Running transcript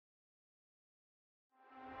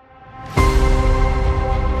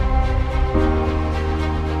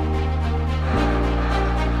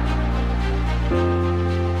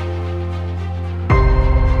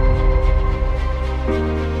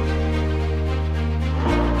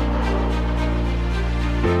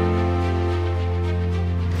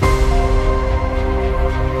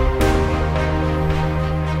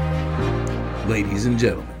Ladies and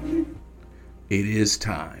gentlemen, it is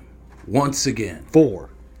time, once again,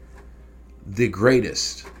 for the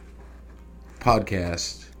greatest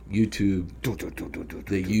podcast, YouTube,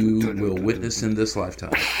 that you will witness in this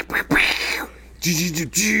lifetime.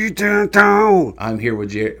 I'm here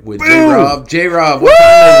with Jrob. Jrob, what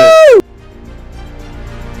time is it?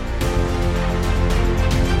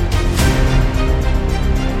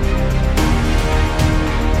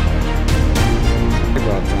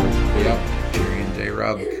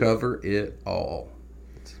 Cover it all.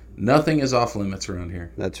 Nothing is off limits around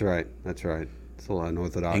here. That's right. It's a little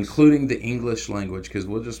unorthodox. Including the English language, because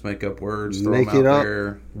we'll just make up words, throw them out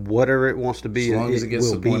there. Whatever it wants to be. As long as it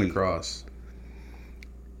gets the point across.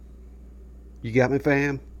 You got me,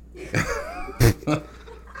 fam?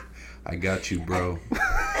 I got you, bro.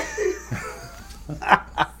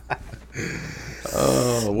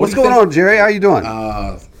 What's going on, Jerry? How you doing?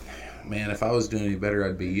 Man, if I was doing any better,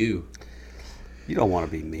 I'd be you. You don't want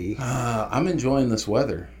to be me. I'm enjoying this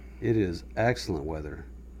weather. It is excellent weather.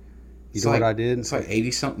 You know what I did? It's like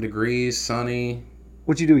 80-something degrees, sunny.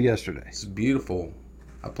 What'd you do yesterday? It's beautiful.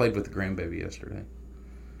 I played with the grandbaby yesterday.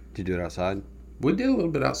 Did you do it outside? We did a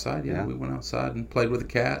little bit outside, yeah. We went outside and played with the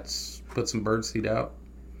cats, put some birdseed out.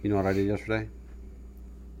 You know what I did yesterday?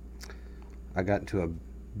 I got into a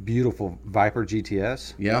beautiful Viper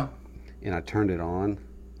GTS. Yeah? And I turned it on,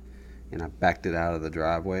 and I backed it out of the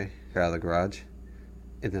driveway, out of the garage.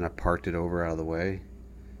 And then I parked it over out of the way.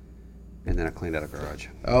 And then I cleaned out a garage.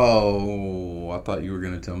 Oh, I thought you were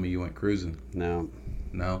going to tell me you went cruising. No.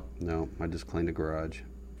 No? No, I just cleaned a garage.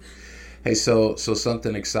 Hey, so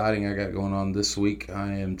something exciting I got going on this week.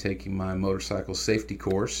 I am taking my motorcycle safety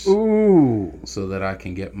course. Ooh. So that I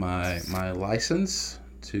can get my license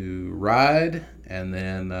to ride. And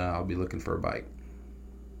then I'll be looking for a bike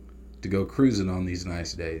to go cruising on these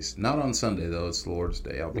nice days. Not on Sunday, though. It's the Lord's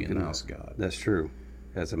Day. I'll be in the house of God. That's true.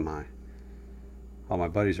 As am I. All my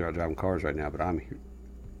buddies are out driving cars right now, but I'm here.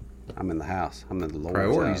 I'm in the house. I'm in the Lord's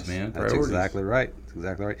Priorities, house. Man. That's Priorities. exactly right. That's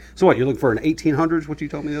exactly right. So what, you're looking for an 1800s, what you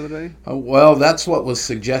told me the other day? Well, that's what was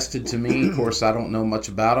suggested to me. Of course, I don't know much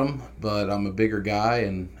about them, but I'm a bigger guy,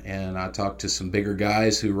 and I talked to some bigger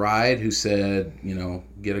guys who ride who said,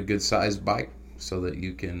 get a good-sized bike so that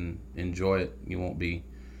you can enjoy it. You won't be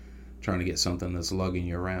trying to get something that's lugging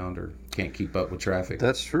you around or can't keep up with traffic.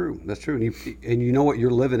 That's true. And you know what? You're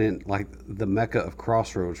living in like the mecca of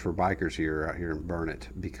crossroads for bikers out here in Burnett,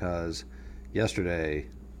 because yesterday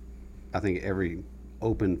I think every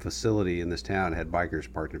open facility in this town had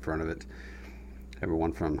bikers parked in front of it.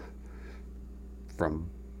 Everyone from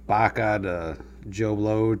Baca to Joe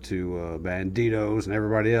Blow to Banditos and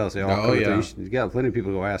everybody else. They all come. You got plenty of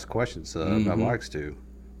people who ask questions about bikes too.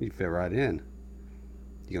 You fit right in.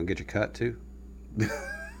 You gonna get your cut too?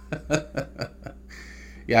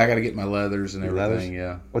 Yeah, I got to get my leathers and everything. Leathers?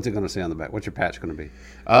 Yeah. What's it gonna say on the back? What's your patch gonna be?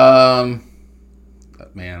 Man,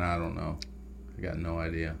 I don't know. I got no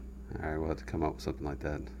idea. All right, we'll have to come up with something like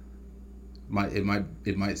that. It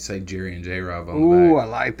might say Jerry and Jrob on the back. Ooh, I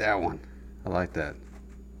like that one. I like that.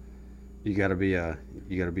 You gotta be a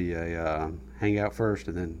hangout first,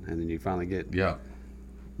 and then you finally get. Yeah.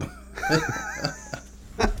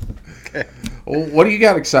 Okay. Well, what do you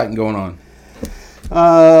got exciting going on?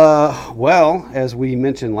 Well, as we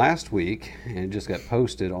mentioned last week, and it just got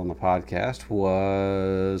posted on the podcast,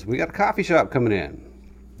 was we got a coffee shop coming in.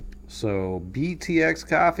 So BTX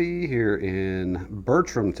Coffee here in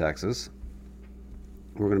Bertram, Texas.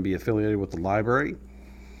 We're going to be affiliated with the library.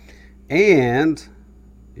 And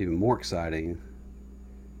even more exciting,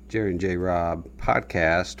 Jerry and Jrob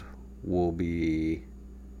podcast will be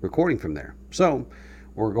recording from there. So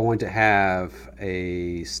we're going to have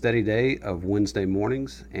a steady day of Wednesday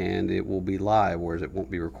mornings, and it will be live, whereas it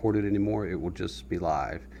won't be recorded anymore. It will just be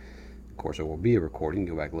live. Of course, it will be a recording.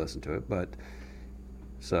 Go back and listen to it. But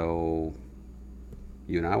so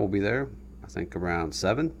you and I will be there, I think around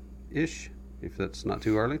 7-ish, if that's not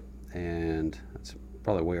too early. And that's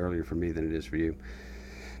probably way earlier for me than it is for you.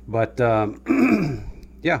 But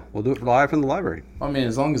yeah, we'll do it live from the library. I mean,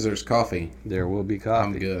 as long as there's coffee. There will be coffee.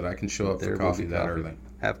 I'm good. I can show up for coffee that early.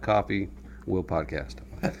 Have coffee, we'll podcast.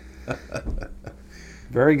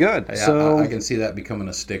 Very good. Hey, so I can see that becoming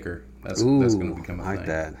a sticker. That's going to become a thing. Like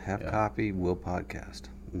that. Have coffee, we'll podcast.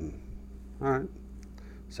 All right.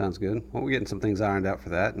 Sounds good. Well, we're getting some things ironed out for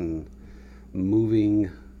that and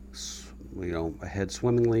moving, ahead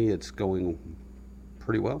swimmingly. It's going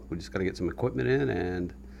pretty well. We just got to get some equipment in,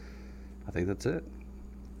 and I think that's it.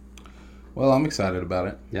 Well, I'm excited about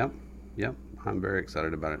it. Yep. I'm very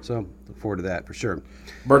excited about it. So look forward to that for sure.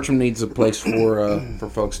 Bertram needs a place for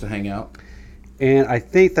folks to hang out. And I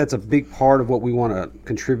think that's a big part of what we want to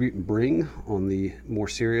contribute and bring on the more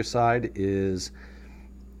serious side is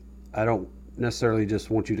I don't necessarily just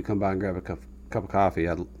want you to come by and grab a cup of coffee.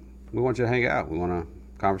 We want you to hang out. We want to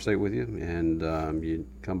conversate with you, and you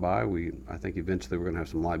come by. I think eventually we're going to have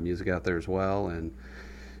some live music out there as well, and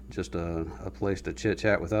just a place to chit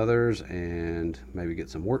chat with others and maybe get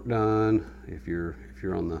some work done. If you're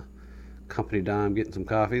on the company dime getting some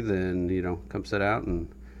coffee, then come sit out, and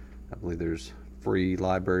I believe there's free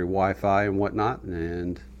library Wi-Fi and whatnot,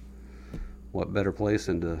 and what better place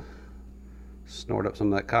than to snort up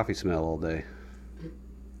some of that coffee smell all day.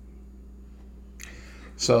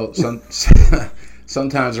 So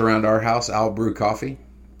sometimes around our house, I'll brew coffee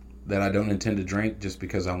that I don't intend to drink just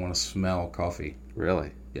because I want to smell coffee.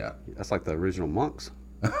 Really? Yeah. That's like the original monks.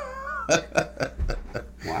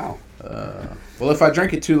 Wow. Well, if I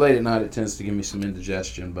drink it too late at night, it tends to give me some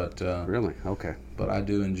indigestion. But really? Okay. But I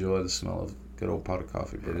do enjoy the smell of good old pot of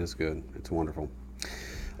coffee. Bro. It is good. It's wonderful.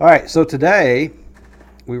 All right. So today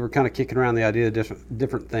we were kind of kicking around the idea of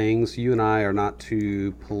different things. You and I are not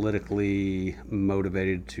too politically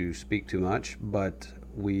motivated to speak too much, but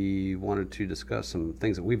we wanted to discuss some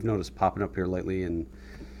things that we've noticed popping up here lately in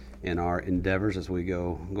our endeavors as we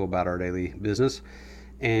go about our daily business.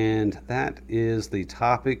 And that is the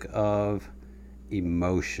topic of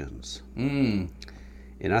emotions. And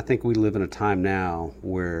I think we live in a time now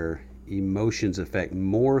where emotions affect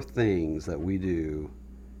more things that we do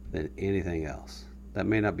than anything else. That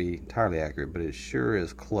may not be entirely accurate, but it sure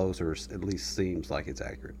is close, or at least seems like it's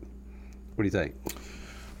accurate. What do you think?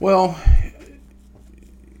 Well,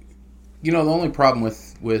 the only problem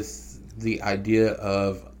with the idea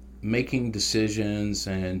of making decisions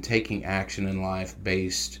and taking action in life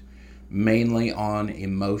based mainly on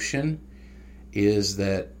emotion is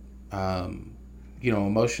that,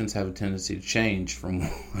 emotions have a tendency to change from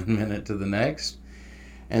one minute to the next.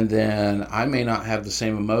 And then I may not have the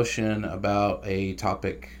same emotion about a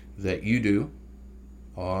topic that you do,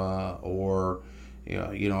 or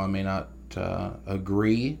I may not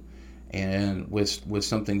agree and with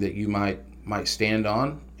something that you might stand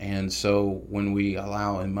on. And so when we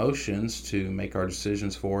allow emotions to make our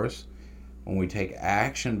decisions for us, when we take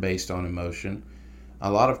action based on emotion, a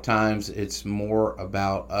lot of times it's more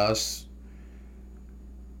about us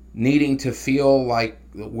needing to feel like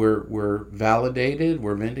we're validated,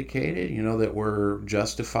 we're vindicated, that we're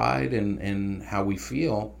justified in how we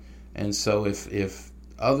feel. And so if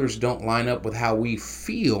others don't line up with how we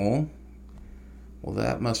feel, well,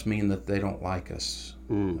 that must mean that they don't like us.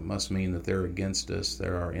 It must mean that they're against us.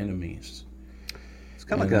 They're our enemies. It's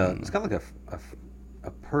kind of like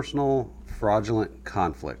a personal fraudulent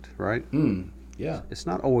conflict, right? Yeah. There's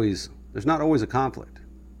not always a conflict.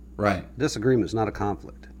 Right. Disagreement is not a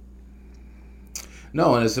conflict.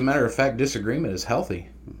 No, and as a matter of fact, disagreement is healthy.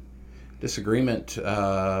 Disagreement,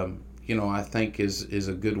 I think is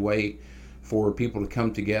a good way for people to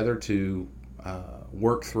come together to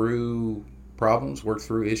work through problems, work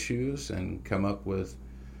through issues, and come up with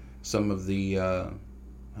some of the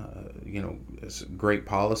great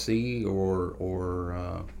policy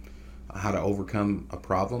or how to overcome a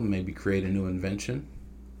problem, maybe create a new invention.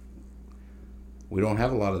 We don't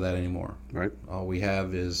have a lot of that anymore. Right. All we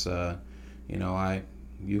have is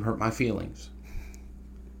you hurt my feelings.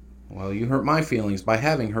 Well, you hurt my feelings by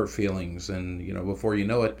having hurt feelings, and before you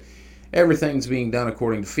know it, everything's being done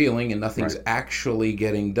according to feeling, and nothing's actually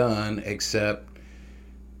getting done except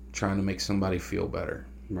trying to make somebody feel better.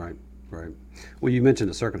 Right. Well, you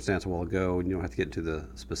mentioned a circumstance a while ago, and you don't have to get into the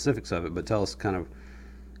specifics of it, but tell us kind of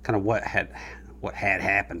what had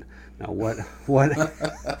happened. Now, what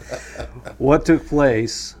took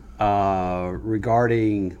place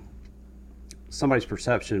regarding somebody's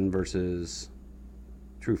perception versus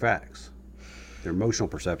true facts, their emotional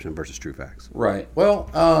perception versus true facts. Right. Well,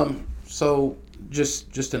 so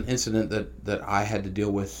just an incident that I had to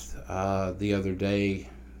deal with the other day,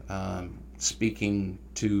 speaking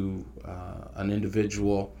to an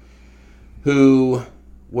individual who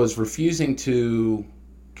was refusing to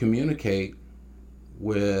communicate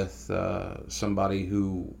with somebody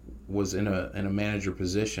who was in a manager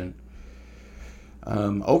position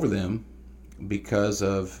over them because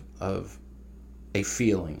of a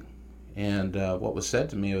feeling. And what was said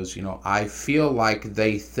to me was, I feel like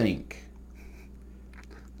they think.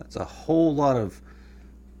 That's a whole lot of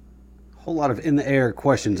in the air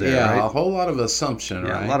questions there, yeah, right? A whole lot of assumption,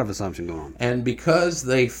 yeah, right? A lot of assumption going on. And because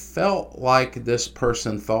they felt like this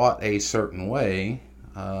person thought a certain way,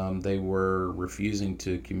 they were refusing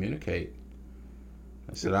to communicate.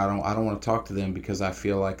 I said, I don't want to talk to them because I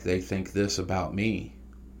feel like they think this about me.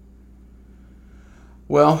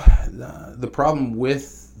 Well, the problem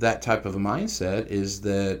with that type of a mindset is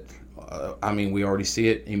that, we already see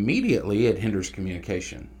it immediately. It hinders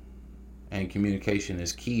communication. And communication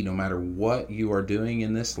is key. No matter what you are doing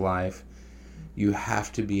in this life, you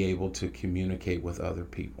have to be able to communicate with other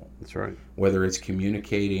people. That's right. Whether it's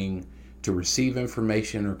communicating to receive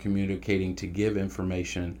information or communicating to give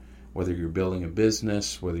information, whether you're building a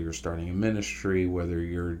business, whether you're starting a ministry, whether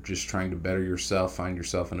you're just trying to better yourself, find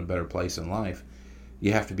yourself in a better place in life,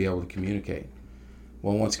 you have to be able to communicate.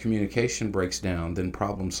 Well, once communication breaks down, then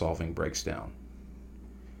problem solving breaks down.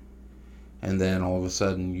 And then all of a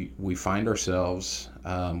sudden we find ourselves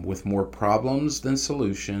with more problems than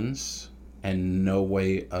solutions and no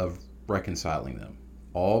way of reconciling them.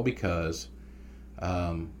 All because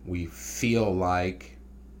we feel like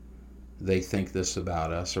they think this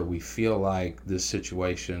about us, or we feel like this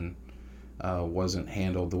situation wasn't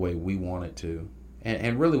handled the way we want it to.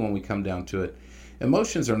 And really, when we come down to it,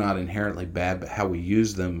 emotions are not inherently bad, but how we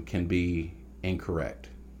use them can be incorrect.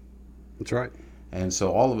 That's right. And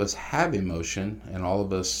so all of us have emotion, and all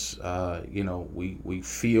of us, we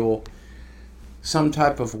feel some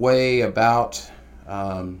type of way about,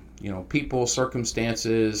 people,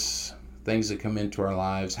 circumstances, things that come into our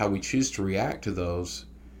lives. How we choose to react to those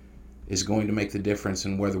is going to make the difference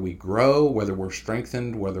in whether we grow, whether we're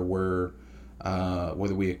strengthened, whether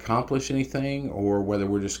we accomplish anything, or whether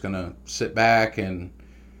we're just going to sit back and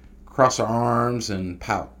cross our arms and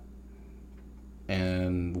pout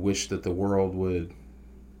and wish that the world would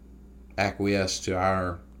acquiesce to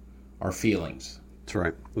our feelings. That's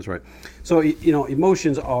right. That's right. So,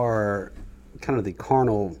 emotions are kind of the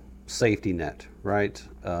carnal safety net, right,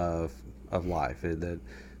 of life. That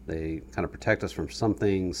they kind of protect us from some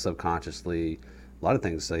things subconsciously. A lot of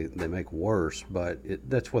things they make worse, but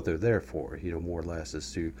that's what they're there for, more or less,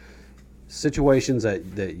 is to situations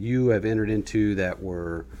that you have entered into that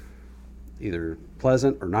were either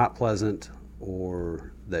pleasant or not pleasant,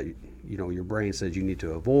 or that your brain says you need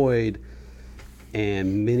to avoid.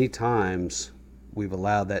 And many times we've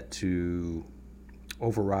allowed that to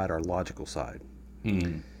override our logical side.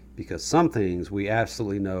 Because some things we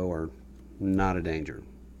absolutely know are not a danger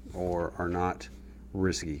or are not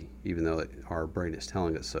risky, even though our brain is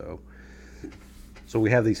telling us so. So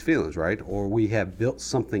we have these feelings, right? Or we have built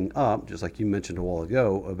something up, just like you mentioned a while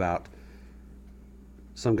ago, about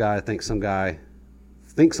some guy thinks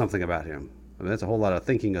something about him. That's a whole lot of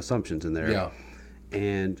thinking assumptions in there. Yeah.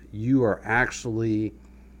 And you are actually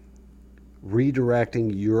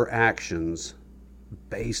redirecting your actions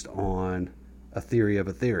based on a theory of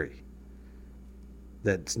a theory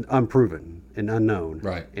that's unproven and unknown,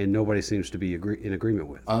 right? And nobody seems to be in agreement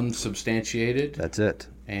with. Unsubstantiated. That's it.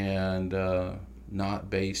 And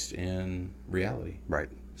not based in reality. Right.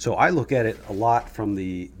 So I look at it a lot from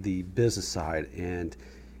the business side, and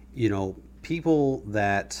people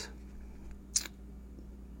that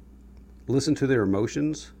listen to their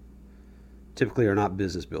emotions typically are not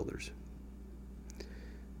business builders.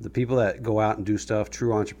 The people that go out and do stuff,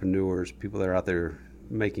 true entrepreneurs, people that are out there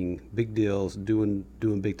making big deals, doing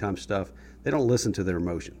big time stuff, they don't listen to their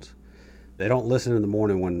emotions. They don't listen in the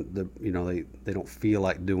morning when they don't feel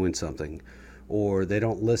like doing something, or they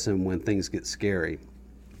don't listen when things get scary,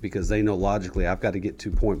 because they know logically I've got to get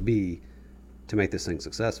to point B to make this thing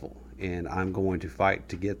successful, and I'm going to fight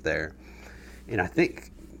to get there. And I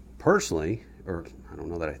think personally, or I don't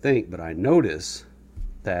know that I think, but I notice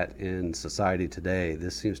that in society today,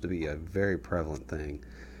 this seems to be a very prevalent thing,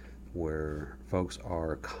 where folks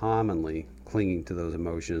are commonly clinging to those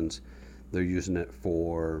emotions. They're using it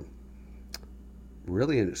for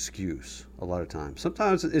really an excuse a lot of times.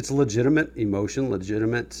 Sometimes it's legitimate emotion,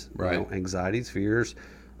 legitimate right. Anxieties, fears,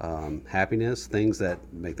 happiness, things that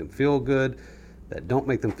make them feel good, that don't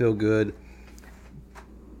make them feel good.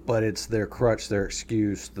 But it's their crutch, their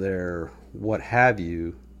excuse, their what have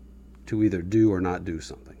you, to either do or not do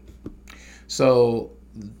something. So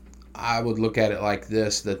I would look at it like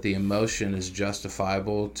this, that the emotion is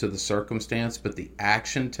justifiable to the circumstance, but the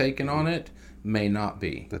action taken on it may not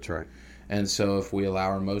be. That's right. And so if we allow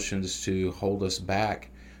our emotions to hold us back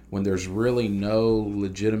when there's really no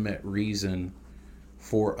legitimate reason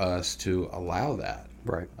for us to allow that,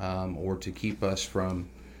 right, or to keep us from,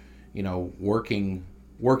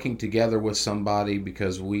 working together with somebody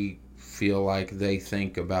because we feel like they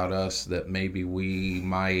think about us that maybe we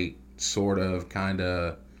might sort of kind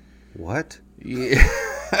of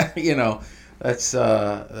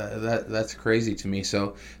that's crazy to me.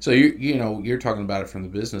 So you're talking about it from the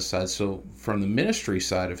business side. So from the ministry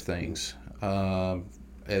side of things,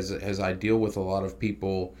 as I deal with a lot of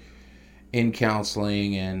people in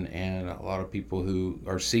counseling and a lot of people who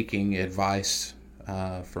are seeking advice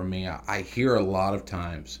for me. I hear a lot of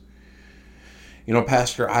times,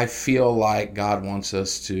 Pastor, I feel like God wants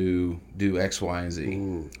us to do X, Y, and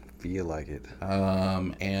Z. Feel like it.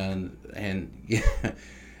 And yeah,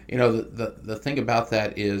 the thing about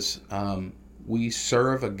that is we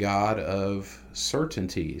serve a God of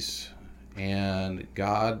certainties, and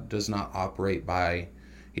God does not operate by.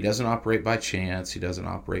 He doesn't operate by chance. He doesn't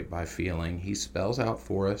operate by feeling. He spells out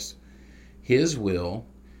for us His will,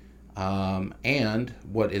 and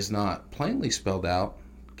what is not plainly spelled out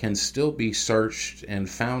can still be searched and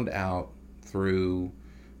found out through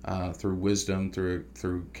wisdom,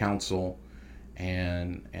 through counsel,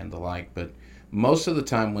 and the like. But most of the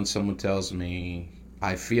time, when someone tells me,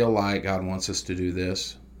 "I feel like God wants us to do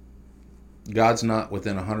this," God's not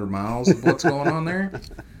within 100 miles of what's going on there.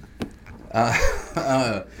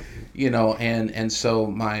 And so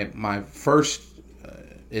my first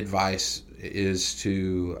advice is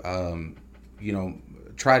to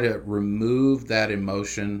try to remove that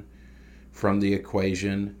emotion from the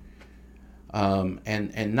equation,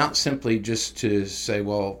 and not simply just to say,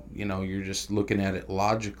 well, you're just looking at it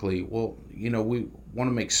logically. Well, we want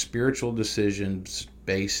to make spiritual decisions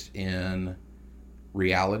based in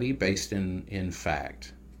reality, based in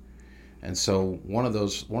fact. And so one of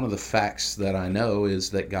the facts that I know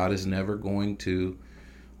is that God is never going to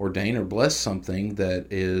ordain or bless something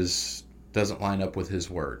that doesn't line up with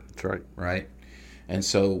His word. That's right. Right? And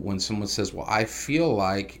so when someone says, well, I feel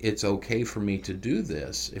like it's okay for me to do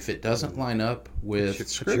this, if it doesn't line up with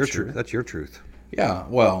Scripture. That's your truth. Yeah,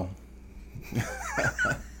 well,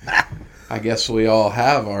 I guess we all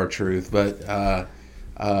have our truth, but,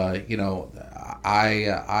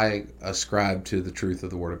 I ascribe to the truth of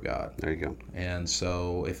the Word of God. There you go. And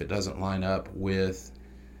so if it doesn't line up with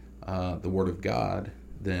the Word of God,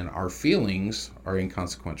 then our feelings are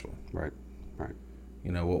inconsequential. Right.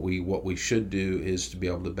 What we should do is to be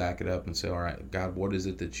able to back it up and say, all right, God, what is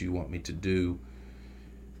it that you want me to do?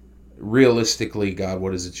 Realistically, God,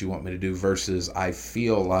 what is it you want me to do? Versus, I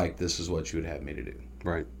feel like this is what you would have me to do.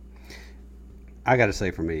 Right. I got to say,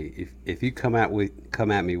 for me, if you come at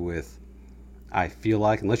me with, I feel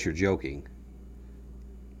like, unless you're joking,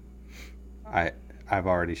 I've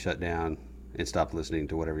already shut down and stopped listening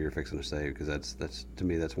to whatever you're fixing to say, because that's to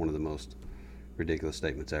me, that's one of the most ridiculous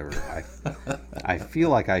statements ever. I feel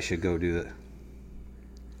like I should go do that.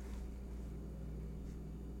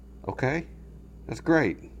 Okay, that's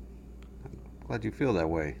great. I'm glad you feel that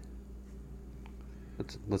way.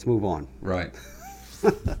 Let's move on. Right.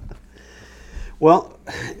 Well,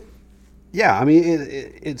 yeah. I mean,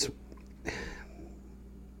 it's.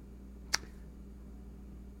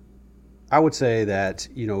 I would say that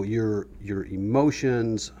your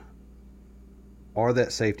emotions are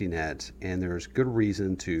that safety net, and there's good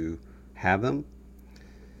reason to have them.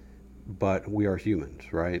 But we are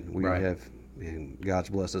humans, right? We have, and God's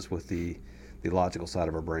blessed us with the logical side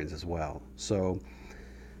of our brains as well. So,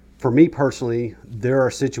 for me personally, there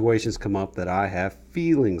are situations come up that I have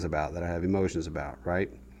feelings about, that I have emotions about,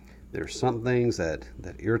 right? There's some things that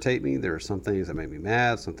irritate me. There are some things that make me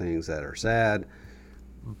mad, some things that are sad.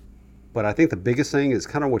 But I think the biggest thing is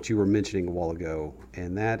kind of what you were mentioning a while ago,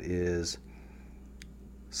 and that is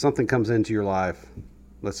something comes into your life,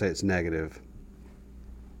 let's say it's negative.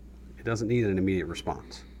 It doesn't need an immediate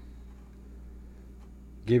response.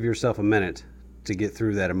 Give yourself a minute to get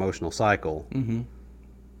through that emotional cycle,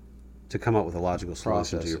 to come up with a logical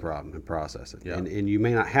solution to your problem and process it. Yeah. And you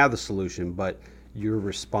may not have the solution, but your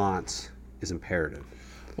response is imperative.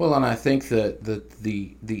 Well, and I think that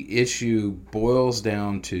the issue boils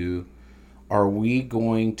down to, are we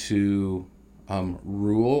going to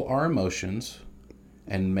rule our emotions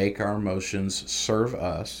and make our emotions serve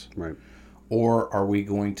us? Right. Or are we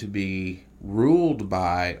going to be ruled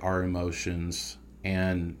by our emotions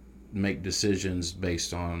and make decisions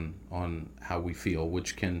based on how we feel,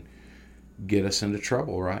 which can get us into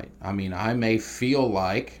trouble, right? I mean, I may feel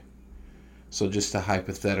like, so just a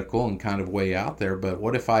hypothetical and kind of way out there, but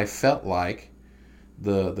what if I felt like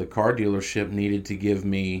the car dealership needed to give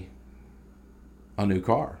me a new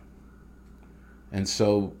car? And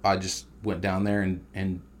so I just went down there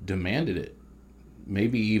and demanded it.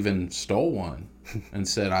 Maybe even stole one and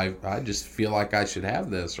said, I just feel like I should have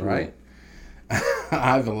this, right?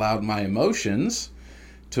 I've allowed my emotions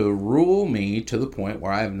to rule me to the point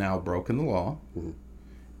where I have now broken the law,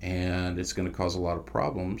 and it's going to cause a lot of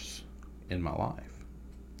problems in my life.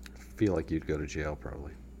 I feel like you'd go to jail,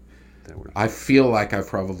 probably. I feel like I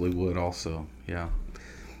probably would also, yeah.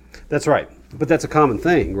 That's right. But that's a common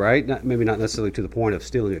thing, right? Maybe not necessarily to the point of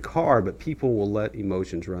stealing a car, but people will let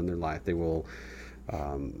emotions run their life. They will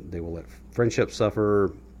let friendships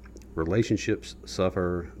suffer, relationships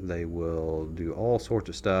suffer. They will do all sorts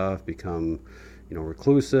of stuff, become,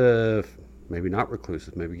 reclusive, maybe not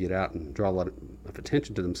reclusive, maybe get out and draw a lot of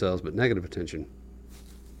attention to themselves, but negative attention.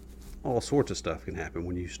 All sorts of stuff can happen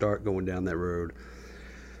when you start going down that road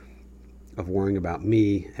of worrying about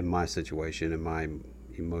me and my situation and my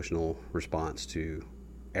emotional response to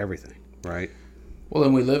everything, right? Well,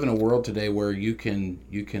 and we live in a world today where you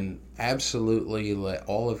can absolutely let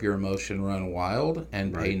all of your emotion run wild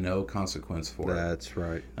and pay no consequence for it. That's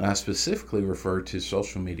right. And I specifically refer to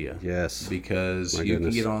social media. Yes. Because My you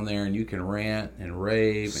goodness. can get on there and you can rant and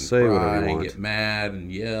rave and Say whatever cry you and want. get mad and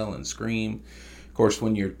yell and scream. Of course,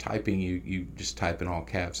 when you're typing, you just type in all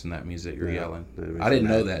caps, and that means that you're yelling. I didn't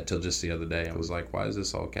know that till just the other day. I was like, why is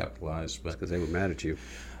this all capitalized? But Because they were mad at you.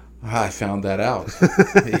 I found that out.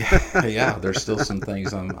 Yeah, there's still some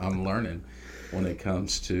things I'm learning when it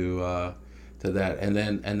comes to that, and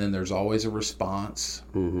then there's always a response,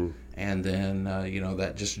 and then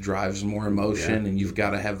that just drives more emotion, and you've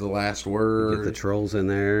got to have the last word. Get the trolls in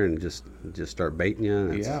there and just start baiting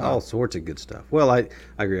you. It's Yeah. all sorts of good stuff. Well, I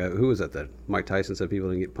agree. Who was that? That Mike Tyson said people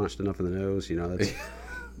didn't get punched enough in the nose. That's.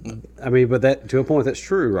 I mean, but that to a point that's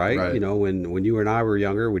true, right? Right. When you and I were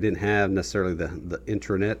younger, we didn't have necessarily the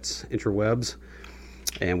interwebs,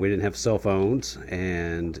 and we didn't have cell phones.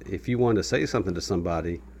 And if you wanted to say something to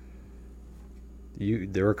somebody,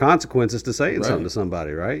 there were consequences to saying something to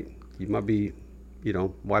somebody, right? You might be,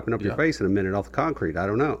 wiping up your face in a minute off the concrete. I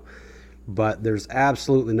don't know. But there's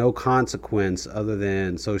absolutely no consequence other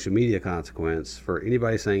than social media consequence for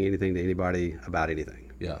anybody saying anything to anybody about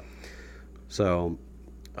anything. Yeah. So,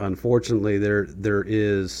 unfortunately, there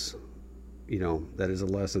is, that is a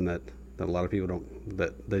lesson that a lot of people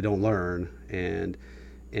don't learn, and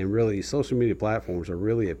really social media platforms are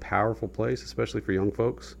really a powerful place, especially for young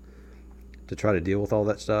folks, to try to deal with all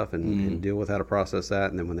that stuff and deal with how to process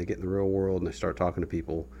that. And then when they get in the real world and they start talking to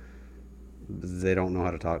people, they don't know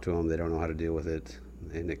how to talk to them. They don't know how to deal with it.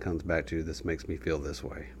 And it comes back to, this makes me feel this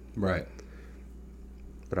way. Right.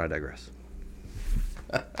 But I digress.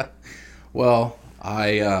 Well,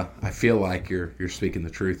 I feel like you're speaking the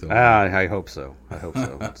truth. I hope so. I hope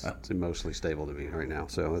so. It's emotionally stable to me right now,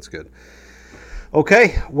 so that's good.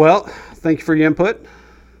 Okay, well, thank you for your input.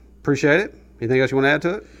 Appreciate it. Anything else you want to add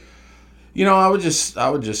to it? I would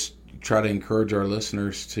just try to encourage our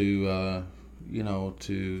listeners to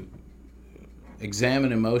to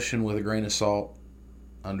examine emotion with a grain of salt,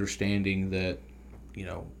 understanding that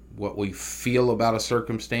what we feel about a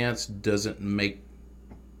circumstance doesn't make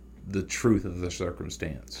the truth of the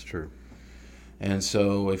circumstance. It's true. And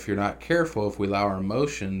so if you're not careful, if we allow our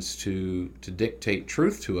emotions to dictate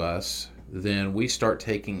truth to us, then we start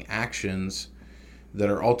taking actions that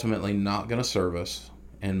are ultimately not going to serve us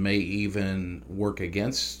and may even work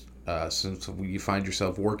against us. And so you find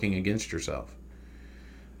yourself working against yourself.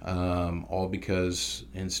 All because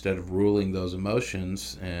instead of ruling those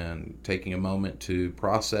emotions and taking a moment to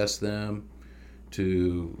process them,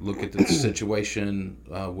 to look at the situation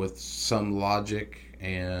with some logic,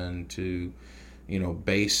 and to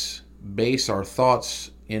base our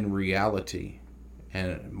thoughts in reality,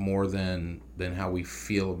 and more than how we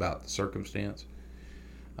feel about the circumstance,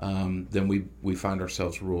 then we find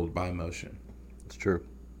ourselves ruled by emotion. It's true.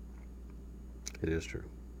 It is true.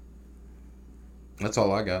 That's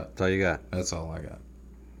all I got. That's all you got. That's all I got.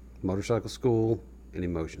 Motorcycle school and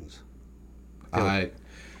emotions. I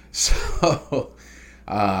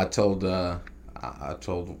told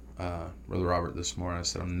Brother Robert this morning. I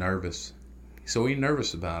said, I'm nervous. He said, what are you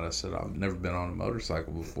nervous about? I said, I've never been on a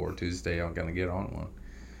motorcycle before. Tuesday I'm gonna get on one.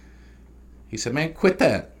 He said, man, quit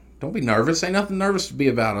that. Don't be nervous. Ain't nothing nervous to be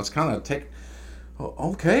about. It's kind of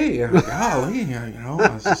okay, golly,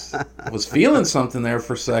 I was feeling something there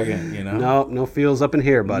for a second, No feels up in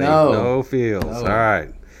here, buddy. No feels. No. All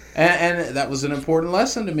right. And that was an important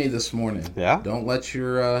lesson to me this morning. Yeah. Don't let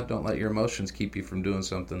your emotions keep you from doing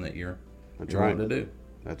something that you're right. wanting to do.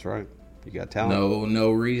 That's right. You got talent.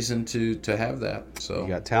 No reason to have that. So you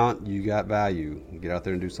got talent. You got value. Get out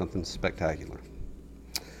there and do something spectacular.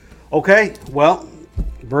 Okay. Well,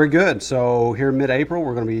 very good. So here in mid-April,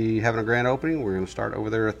 we're going to be having a grand opening. We're going to start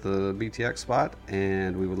over there at the BTX spot,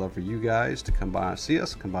 and we would love for you guys to come by and see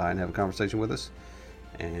us, come by and have a conversation with us.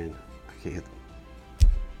 And I can't hit.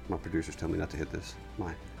 My producers tell me not to hit this.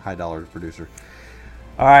 My high-dollar producer.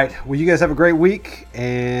 All right. Well, you guys have a great week,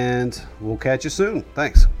 and we'll catch you soon.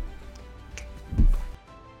 Thanks.